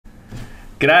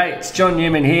G'day, it's John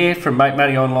Newman here from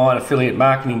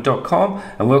MakeMoneyOnline,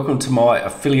 and welcome to my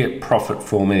affiliate profit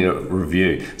formula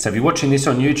review. So if you're watching this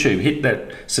on YouTube, hit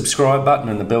that subscribe button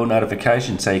and the bell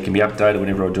notification so you can be updated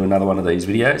whenever I do another one of these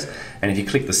videos. And if you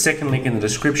click the second link in the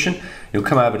description, you'll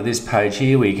come over to this page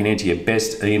here where you can enter your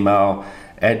best email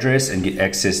address and get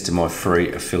access to my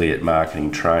free affiliate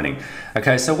marketing training.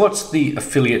 Okay, so what's the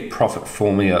affiliate profit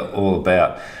formula all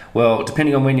about? Well,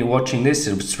 depending on when you're watching this,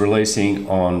 it's releasing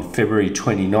on February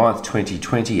 29th,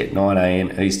 2020 at 9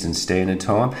 AM Eastern Standard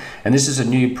Time. And this is a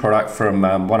new product from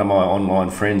one of my online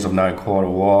friends I've known quite a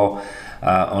while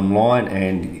online,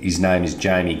 and his name is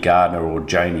Jamie Gardner, or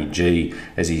Jamie G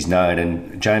as he's known.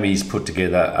 And Jamie's put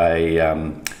together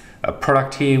a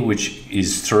product here which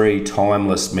is 3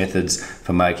 timeless methods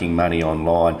for making money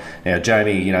online. Now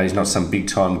Jamie, he's not some big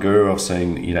time guru. I've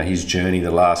seen his journey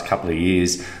the last couple of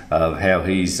years of how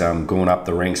he's gone up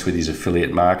the ranks with his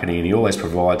affiliate marketing, and he always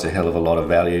provides a hell of a lot of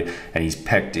value, and he's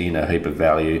packed in a heap of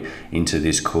value into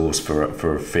this course for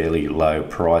a fairly low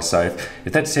price. So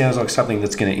if that sounds like something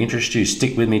that's going to interest you,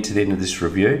 stick with me to the end of this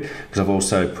review, because I've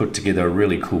also put together a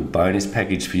really cool bonus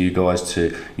package for you guys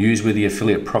to use with the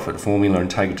affiliate profit formula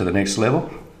and take it to the next level.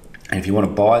 And if you want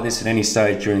to buy this at any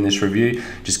stage during this review,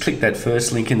 just click that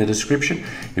first link in the description.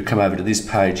 You'll come over to this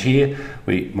page here,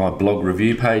 my blog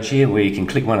review page here, where you can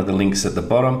click one of the links at the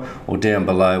bottom, or down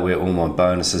below where all my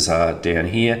bonuses are down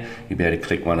here. You'll be able to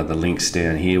click one of the links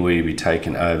down here where you'll be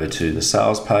taken over to the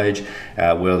sales page,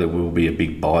 where there will be a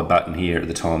big buy button here at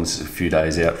the time. It's a few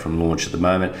days out from launch at the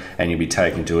moment, and you'll be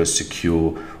taken to a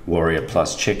secure Warrior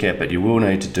Plus checkout. But you will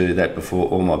need to do that before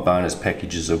all my bonus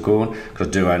packages are gone, because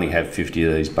I do only have 50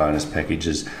 of these bonus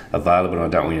packages available, and I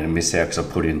don't want you to miss out, because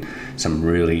I put in some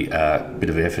really bit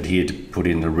of effort here to put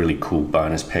in a really cool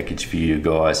bonus package for you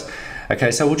guys.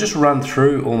 Okay, so we'll just run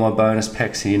through all my bonus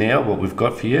packs here now, what we've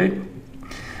got for you.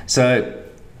 So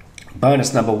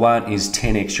bonus number 1 is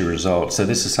 10x your results. So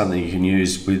this is something you can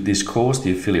use with this course,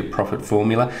 the affiliate profit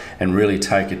formula, and really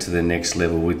take it to the next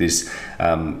level with this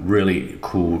really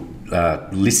cool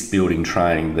list building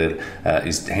training that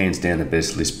is hands down the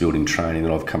best list building training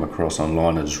that I've come across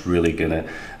online. It's really going to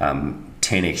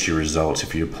 10x your results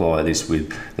if you apply this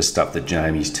with the stuff that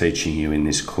Jamie's teaching you in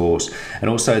this course.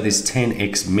 And also this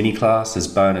 10x mini class is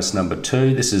bonus number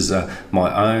 2. This is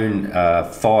my own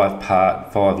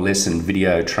 5 lesson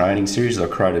video training series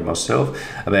that I created myself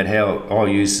about how I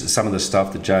use some of the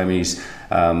stuff that Jamie's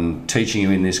teaching you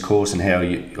in this course, and how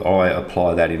I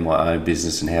apply that in my own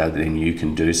business, and how then you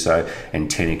can do so and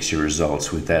 10x your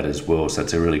results with that as well. So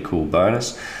it's a really cool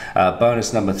bonus.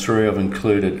 Bonus number 3, I've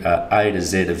included A to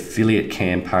Z affiliate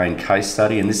campaign case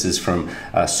study, and this is from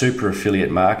Super Affiliate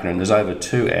Marketer, and there's over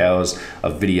 2 hours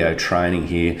of video training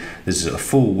here. This is a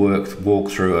full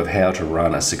walkthrough of how to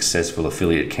run a successful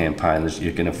affiliate campaign that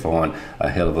you're going to find a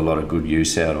hell of a lot of good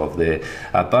use out of there.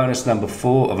 Bonus number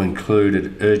 4, I've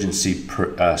included Urgency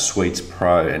Suites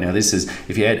Pro. And now this is,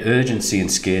 if you add urgency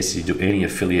and scarcity to any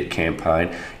affiliate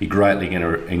campaign, you're greatly going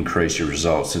to increase your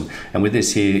results. And with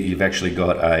this here, you've actually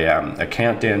got a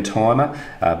countdown timer,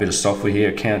 a bit of software here,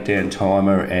 a countdown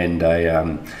timer, and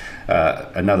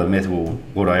another method.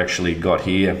 What I actually got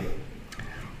here,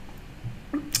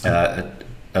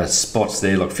 spots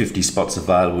there, like 50 spots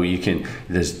available.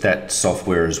 There's that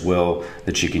software as well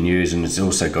that you can use, and it's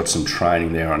also got some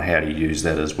training there on how to use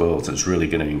that as well. So it's really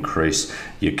going to increase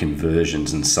your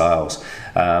conversions and sales.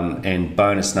 And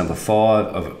bonus number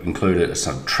 5, I've included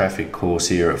some traffic course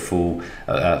here, a full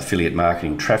affiliate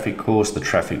marketing traffic course, the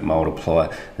traffic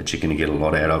multiplier, that you're going to get a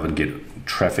lot out of and get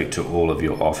traffic to all of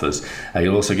your offers.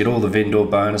 You'll also get all the vendor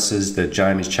bonuses that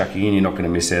Jamie's chucking in. You're not going to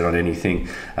miss out on anything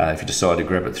if you decide to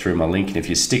grab it through my link. And if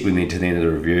you stick with me to the end of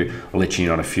the review, I'll let you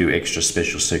in on a few extra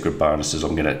special secret bonuses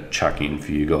I'm going to chuck in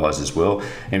for you guys as well.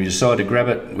 And if you decide to grab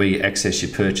it, where you access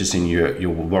your purchase in your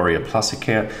Warrior Plus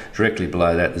account, directly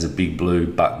below that there's a big blue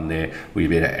button there where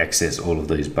you'll be able to access all of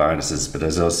these bonuses. But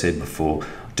as I said before,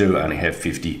 do only have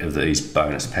 50 of these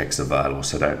bonus packs available,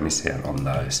 so don't miss out on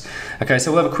those. Okay,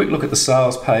 so we'll have a quick look at the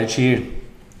sales page here.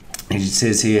 It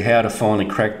says here, how to finally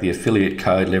crack the affiliate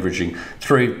code, leveraging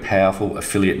 3 powerful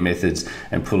affiliate methods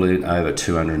and pull in over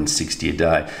 260 a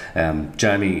day.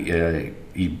 Jamie,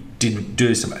 he did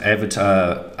do some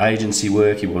agency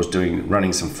work. He was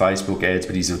running some Facebook ads,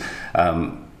 but he's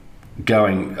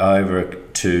going over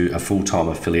to a full-time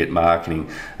affiliate marketing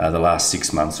the last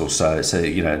 6 months or so. So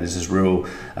this is real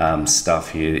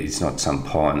stuff here. It's not some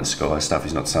pie in the sky stuff.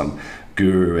 He's not some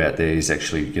guru out there. He's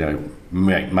actually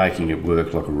making it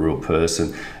work like a real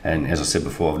person. And as I said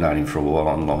before, I've known him for a while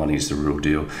online. He's the real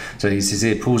deal. So he says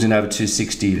there, pulls in over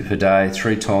 260 per day,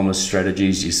 3 timeless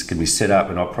strategies. It can be set up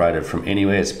and operated from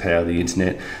anywhere. It's the power of the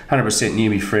internet. 100%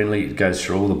 newbie friendly. It goes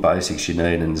through all the basics you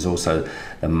need, and there's also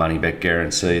the money back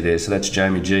guarantee there. So that's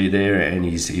Jamie G there, and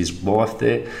his wife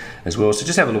there as well. So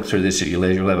just have a look through this at your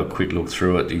leisure. We'll have a quick look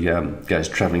through it. He goes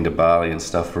travelling to Bali and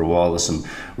stuff for a while. There's some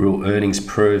real earnings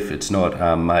proof. It's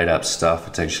not made up stuff.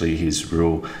 It's actually his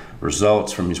real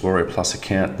results from his Warrior Plus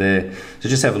account there. So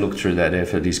just have a look through that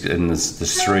effort. And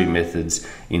there's 3 methods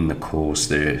in the course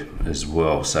there as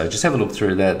well. So just have a look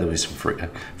through that. There'll be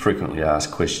some frequently asked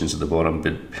questions at the bottom,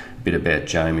 but bit about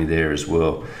Jamie there as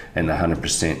well, and the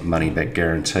 100% money back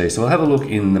guarantee. So we'll have a look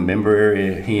in the member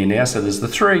area here now. So there's the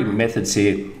 3 methods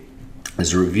here.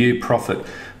 There's a review profit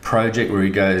project where he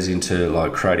goes into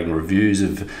like creating reviews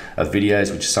of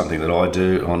videos, which is something that I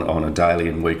do on a daily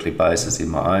and weekly basis in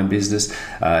my own business.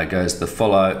 It goes the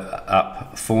follow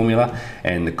up formula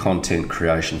and the content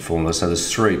creation formula. So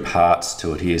there's 3 parts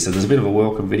to it here. So there's a bit of a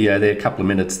welcome video there, a couple of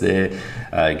minutes there.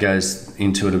 It goes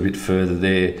into it a bit further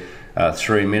there.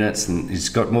 3 minutes, and he's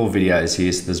got more videos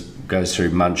here. So there's goes through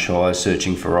Muncheye,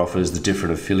 searching for offers, the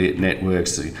different affiliate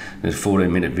networks. There's a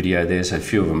 14-minute video there, so a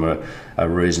few of them are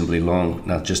reasonably long.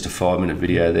 Just a 5-minute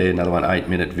video there, another one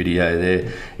 8-minute video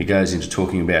there. He goes into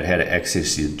talking about how to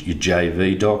access your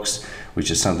JV docs,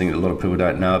 which is something that a lot of people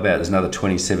don't know about. There's another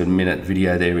 27-minute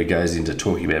video there. He goes into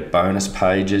talking about bonus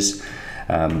pages.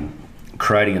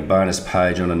 Creating a bonus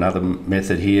page on another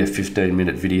method here,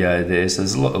 15-minute video there. So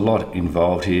there's a lot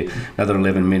involved here. Another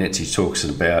 11 minutes, he talks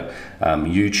about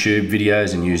YouTube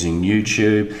videos and using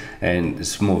YouTube, and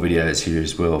there's some more videos here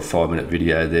as well. 5-minute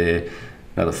video there,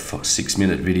 another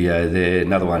 6-minute video there,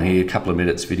 another one here, a couple of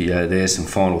minutes video there. Some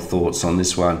final thoughts on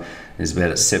this one. There's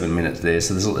about 7 minutes there.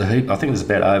 So there's a heap, I think there's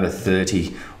about over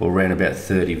 30 or around about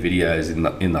 30 videos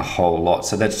in the whole lot.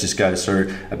 So that just goes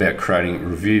through about creating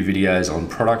review videos on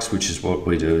products, which is what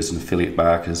we do as an affiliate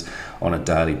marketers on a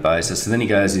daily basis. So then he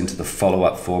goes into the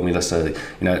follow-up formula. So, you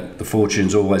know, the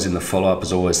fortune's always in the follow-up,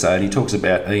 as I always say. And he talks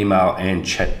about email and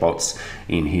chatbots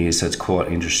in here. So it's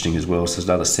quite interesting as well. So there's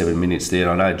another 7 minutes there.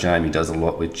 I know Jamie does a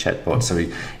lot with chatbots, so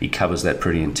he covers that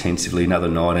pretty intensively. Another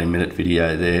 19-minute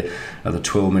video there, another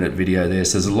 12-minute video there.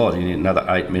 So there's a lot in it. Another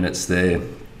 8 minutes there.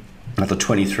 Another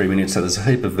 23 minutes, so there's a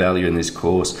heap of value in this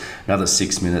course. Another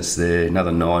 6 minutes there,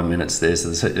 another 9 minutes there.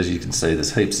 So as you can see,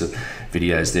 there's heaps of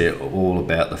videos there all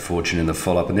about the fortune and the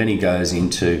follow-up. And then he goes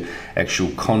into actual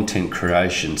content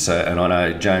creation. So, and I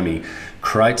know Jamie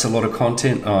creates a lot of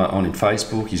content on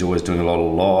Facebook. He's always doing a lot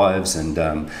of lives and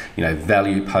you know,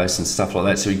 value posts and stuff like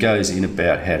that. So he goes in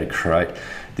about how to create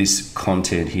this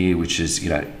content here, which is, you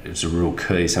know, it's a real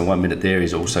key. So 1 minute there,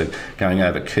 he's also going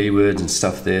over keywords and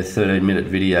stuff there. 13-minute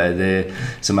video there.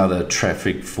 Some other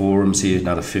traffic forums here,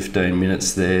 another 15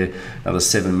 minutes there, another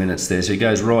 7 minutes there. So he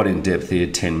goes right in depth here,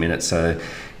 10 minutes. So,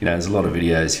 you know, there's a lot of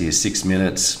videos here, 6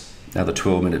 minutes, another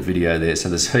 12-minute video there. So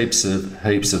there's heaps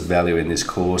of value in this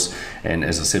course. And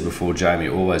as I said before, Jamie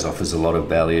always offers a lot of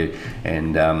value,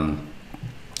 and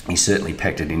he certainly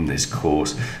packed it in this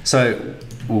course. So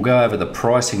we'll go over the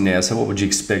pricing now. So what would you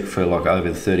expect for like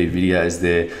over 30 videos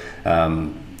there?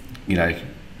 You know, you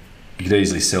could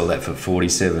easily sell that for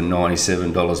 $47,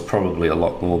 $97, probably a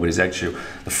lot more, but it's actually,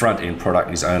 the front end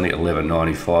product is only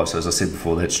 $11.95. So as I said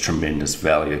before, that's tremendous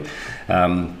value.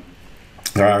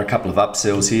 There are a couple of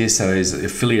upsells here. So there's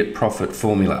Affiliate Profit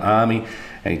Formula Army,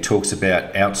 and he talks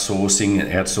about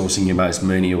outsourcing your most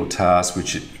menial tasks,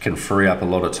 which can free up a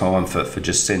lot of time for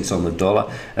just cents on the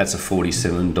dollar. That's a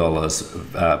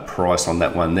 $47 price on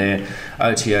that one there.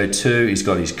 OTO2, he's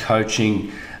got his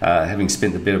coaching. Having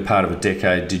spent the better part of a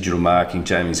decade digital marketing,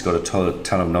 Jamie's got a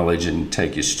ton of knowledge, and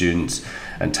take your students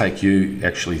and take you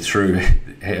actually through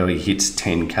how he hits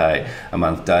 10K a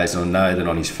month days. And I know that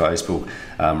on his Facebook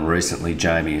recently,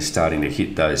 Jamie is starting to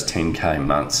hit those 10K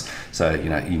months. So, you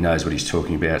know, he knows what he's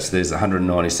talking about. So there's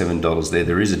 $197 there.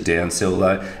 There is a downsell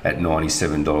though at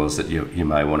 $97 that you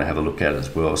may want to have a look at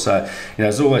as well. So, you know,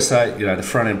 as I always say, you know, the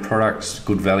front end product's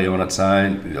good value on its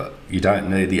own. You don't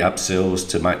need the upsells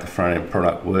to make the front end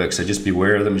product work. So just be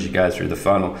aware of them as you go through the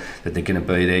funnel, that they're going to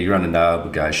be there. You're under no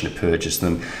obligation to purchase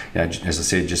them. You know, as I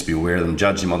said, just be aware of them.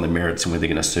 Judge them on the merits and whether they're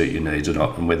going to suit your needs or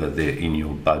not, and whether they're in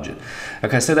your budget.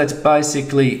 Okay, so that's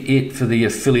basically it for the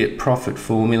affiliate profit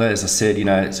formula. As I said, you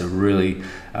know, it's a really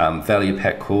value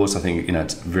packed course. I think, you know,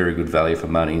 it's very good value for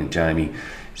money, and Jamie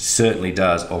certainly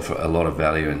does offer a lot of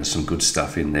value and some good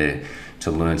stuff in there to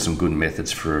learn some good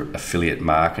methods for affiliate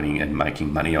marketing and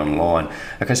making money online.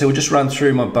 Okay, so we'll just run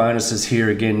through my bonuses here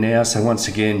again now. So once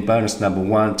again, bonus number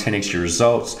 1, 10x your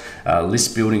results,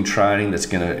 list building training that's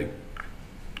going to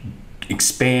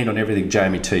expand on everything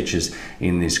Jamie teaches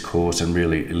in this course and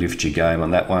really lift your game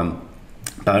on that one.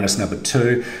 Bonus number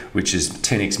 2, which is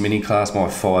 10x mini class, my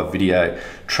 5 video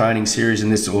training series,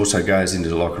 and this also goes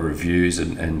into like reviews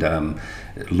and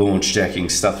launch jacking,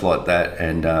 stuff like that,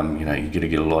 and you know, you're going to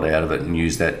get a lot out of it and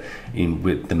use that in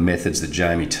with the methods that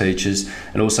Jamie teaches.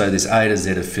 And also this A to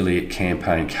Z affiliate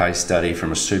campaign case study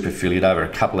from a super affiliate, over a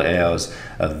couple of hours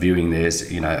of viewing.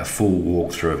 There's, you know, a full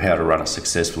walkthrough of how to run a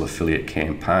successful affiliate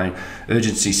campaign.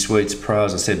 Urgency Suites Pro,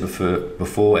 as I said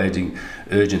before, adding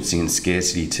urgency and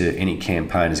scarcity to any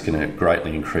campaign is going to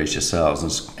greatly increase your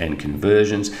sales and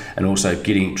conversions, and also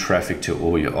getting traffic to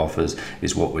all your offers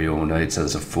is what we all need. So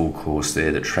there's a full course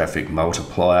there, the traffic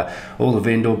multiplier, all the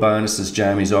vendor bonuses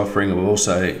Jamie's offering, and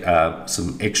also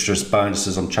some extras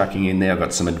bonuses I'm chucking in there. I've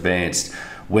got some advanced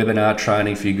webinar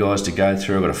training for you guys to go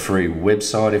through. I've got a free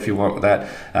website if you want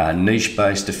that,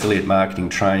 niche-based affiliate marketing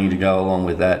training to go along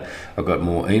with that. I've got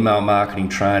more email marketing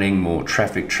training, more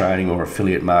traffic training, or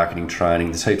affiliate marketing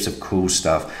training. There's heaps of cool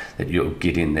stuff that you'll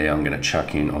get in there. I'm going to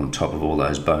chuck in on top of all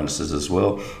those bonuses as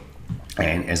well.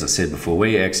 And as I said before, where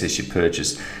you access your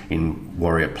purchase in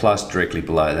Warrior Plus, directly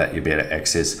below that you'll be able to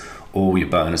access all your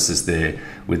bonuses there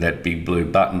with that big blue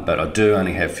button. But I do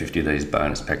only have 50 of these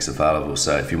bonus packs available,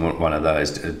 so if you want one of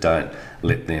those, don't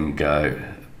let them go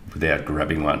without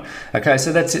grabbing one. Okay,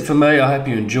 so that's it for me. I hope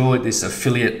you enjoyed this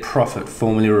affiliate profit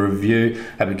formula review.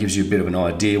 Hope it gives you a bit of an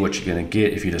idea what you're going to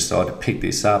get if you decide to pick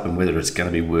this up, and whether it's going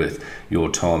to be worth your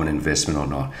time and investment or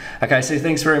not. Okay, so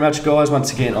thanks very much, guys.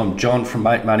 Once again, I'm John from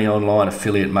Make Money Online,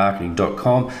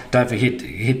 affiliatemarketing.com. Don't forget to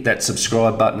hit that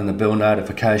subscribe button and the bell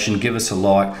notification. Give us a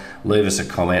like, leave us a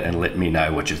comment, and let me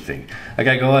know what you think.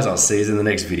 Okay, guys, I'll see you in the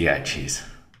next video. Cheers.